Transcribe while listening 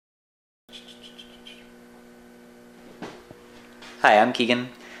Hi, I'm Keegan.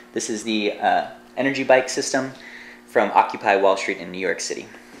 This is the energy bike system from Occupy Wall Street in New York City.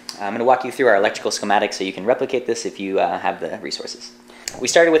 I'm going to walk you through our electrical schematic so you can replicate this if you have the resources. We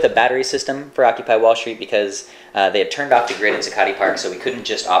started with a battery system for Occupy Wall Street because they had turned off the grid in Zuccotti Park, so we couldn't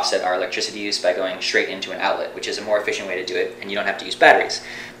just offset our electricity use by going straight into an outlet, which is a more efficient way to do it, and you don't have to use batteries.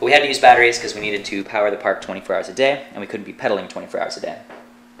 But we had to use batteries because we needed to power the park 24 hours a day, and we couldn't be pedaling 24 hours a day.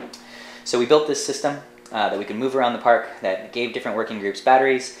 So we built this system that we could move around the park that gave different working groups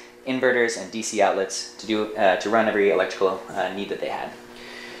batteries, inverters, and DC outlets to run every electrical need that they had.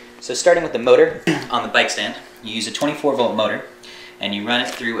 So starting with the motor on the bike stand, you use a 24-volt motor and you run it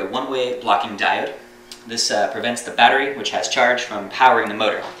through a one-way blocking diode. This prevents the battery, which has charge, from powering the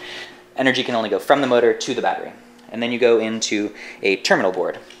motor. Energy can only go from the motor to the battery. And then you go into a terminal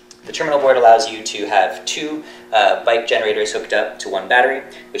board. The terminal board allows you to have two bike generators hooked up to one battery,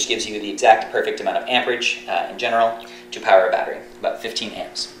 which gives you the exact perfect amount of amperage in general to power a battery, about 15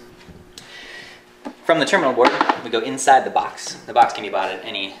 amps. From the terminal board, we go inside the box. The box can be bought at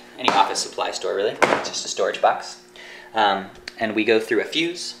any office supply store, really. It's just a storage box. And we go through a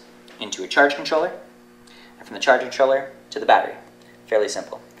fuse into a charge controller, and from the charge controller to the battery. Fairly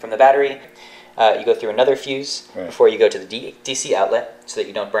simple. From the battery, you go through another fuse before you go to the DC outlet so that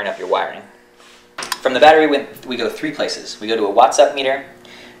you don't burn up your wiring. From the battery, we go three places. We go to a watts up meter,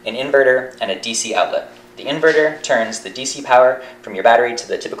 an inverter, and a DC outlet. The inverter turns the DC power from your battery to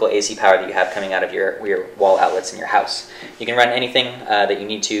the typical AC power that you have coming out of your wall outlets in your house. You can run anything that you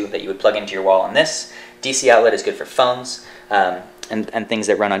need to, that you would plug into your wall on this. DC outlet is good for phones and things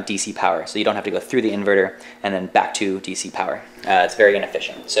that run on DC power, so you don't have to go through the inverter and then back to DC power. It's very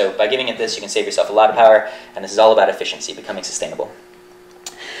inefficient. So by giving it this, you can save yourself a lot of power, and this is all about efficiency, becoming sustainable.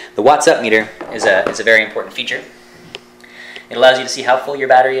 The watts up meter is a very important feature. It allows you to see how full your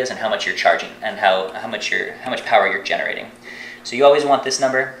battery is and how much you're charging and how much power you're generating. So you always want this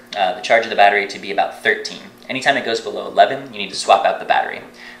number, the charge of the battery, to be about 13. Anytime it goes below 11, you need to swap out the battery.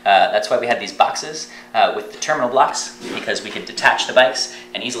 That's why we had these boxes with the terminal blocks, because we could detach the bikes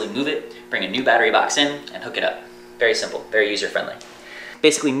and easily move it, bring a new battery box in, and hook it up. Very simple, very user-friendly.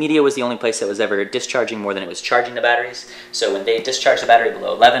 Basically, media was the only place that was ever discharging more than it was charging the batteries. So when they discharged the battery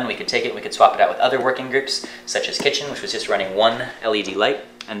below 11, we could take it and we could swap it out with other working groups, such as kitchen, which was just running one LED light,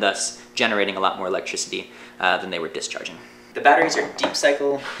 and thus generating a lot more electricity than they were discharging. The batteries are deep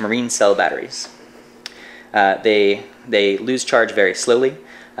cycle marine cell batteries. They lose charge very slowly,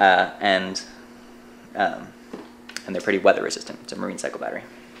 and they're pretty weather resistant. It's a marine cycle battery.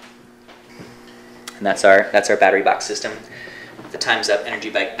 And that's our battery box system. The Time's Up Energy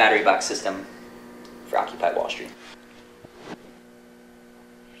Bike battery box system for Occupy Wall Street.